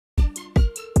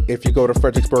If you go to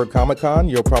Fredericksburg Comic Con,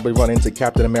 you'll probably run into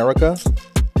Captain America,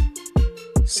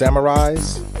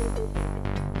 Samurais,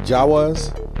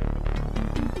 Jawas,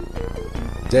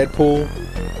 Deadpool,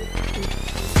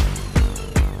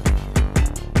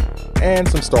 and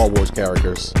some Star Wars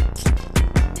characters.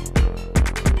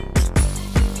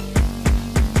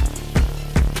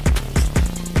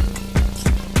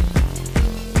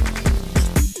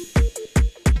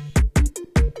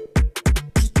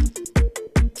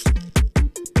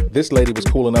 This lady was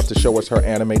cool enough to show us her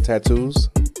anime tattoos.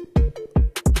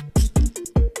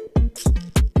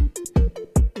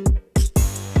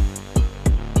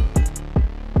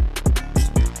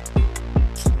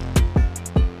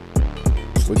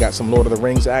 We got some Lord of the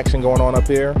Rings action going on up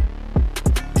here.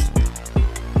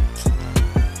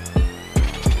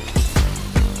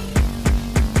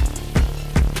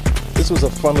 This was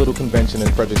a fun little convention in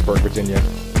Fredericksburg, Virginia.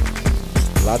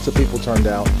 Lots of people turned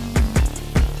out.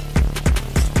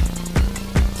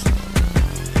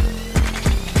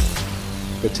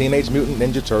 The Teenage Mutant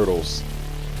Ninja Turtles.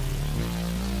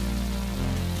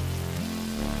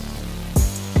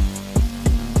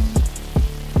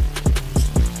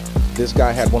 This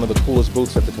guy had one of the coolest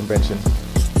booths at the convention.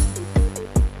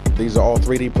 These are all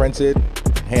 3D printed,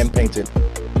 hand painted.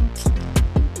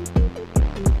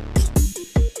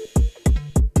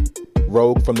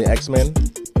 Rogue from the X-Men.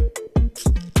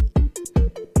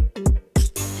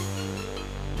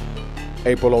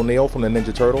 April O'Neil from the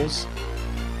Ninja Turtles.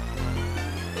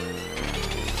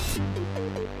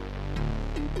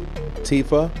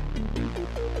 Tifa.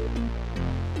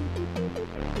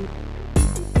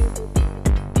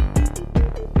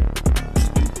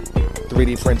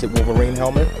 .3D printed Wolverine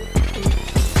helmet.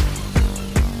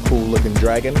 Cool looking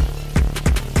dragon.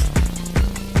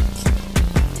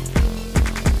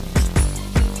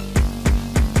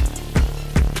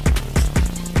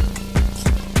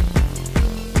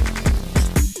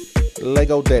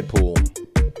 Lego Deadpool.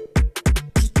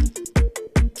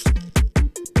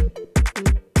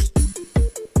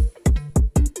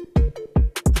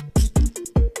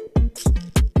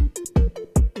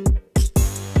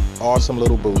 Awesome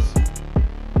little booth.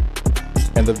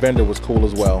 And the vendor was cool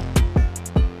as well.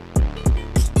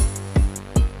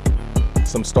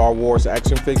 Some Star Wars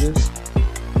action figures.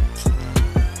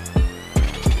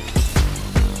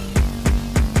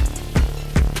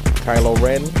 Kylo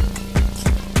Ren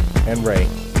and Rey.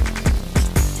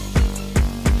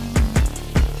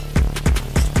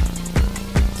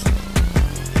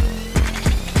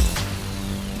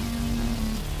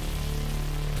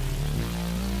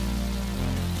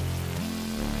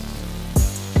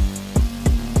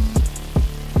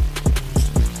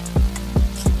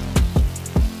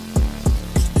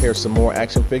 Here's some more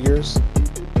action figures.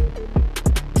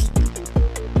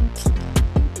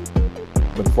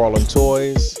 McFarlane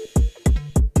Toys.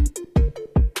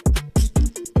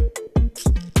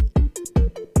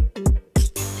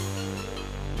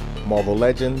 Marvel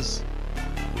Legends.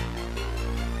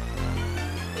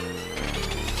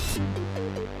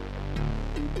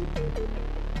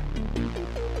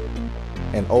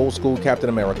 And old school Captain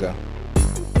America.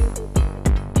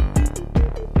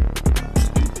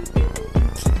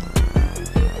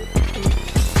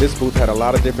 This booth had a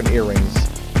lot of different earrings.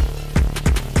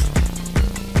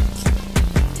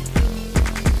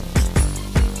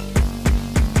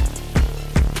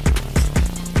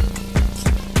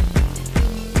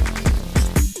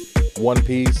 One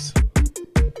Piece.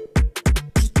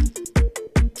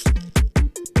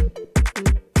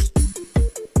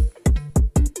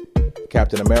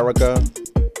 Captain America.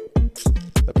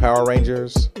 The Power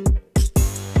Rangers.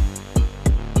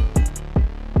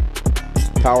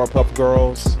 Powerpuff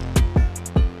Girls.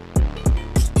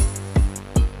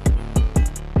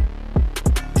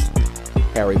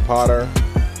 Harry Potter.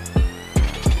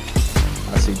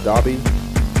 I see Dobby.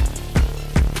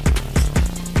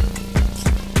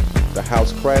 The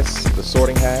House Crest, the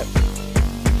Sorting Hat.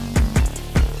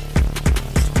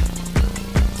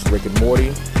 Rick and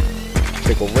Morty.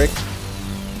 Pickle Rick.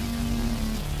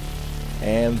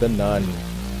 And the Nun.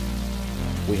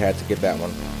 We had to get that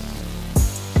one.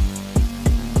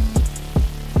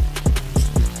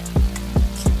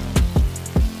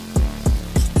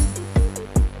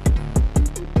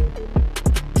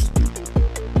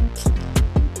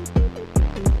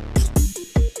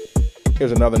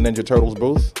 Here's another Ninja Turtles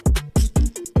booth.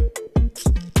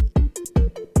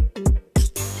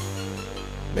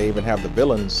 They even have the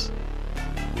villains.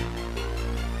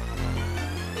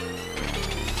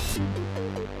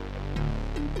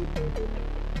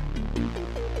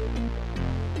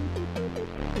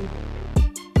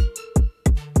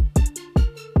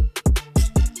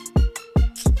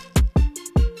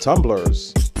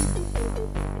 Tumblers.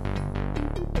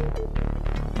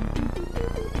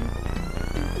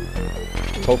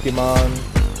 Pokemon,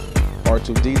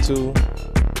 R2-D2,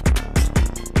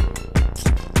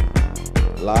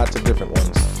 lots of different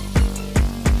ones.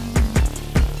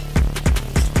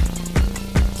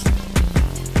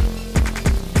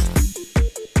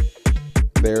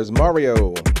 There's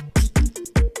Mario,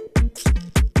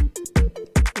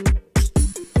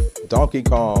 Donkey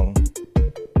Kong,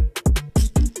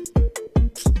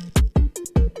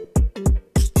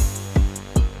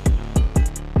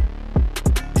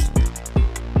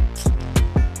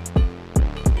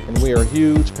 and we are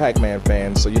huge Pac-Man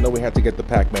fans, so you know we had to get the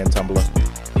Pac-Man tumbler.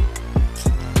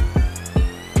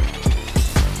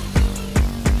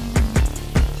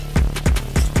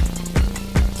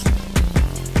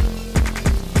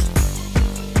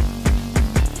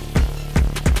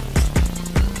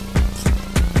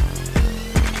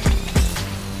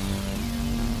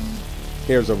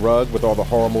 Here's a rug with all the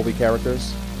horror movie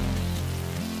characters.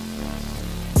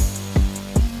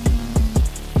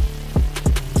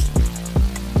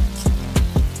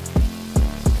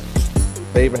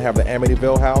 They even have the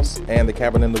Amityville house and the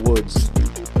cabin in the woods.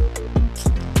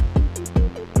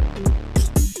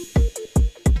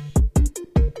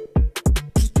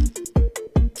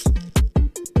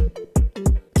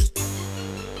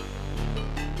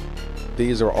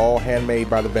 These are all handmade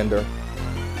by the vendor.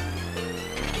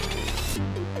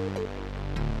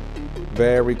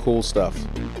 Very cool stuff.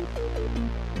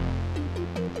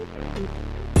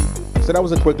 So that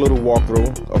was a quick little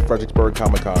walkthrough of Fredericksburg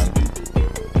Comic Con.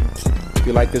 If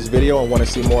you like this video and want to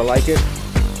see more like it,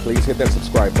 please hit that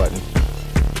subscribe button.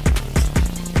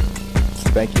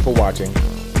 Thank you for watching.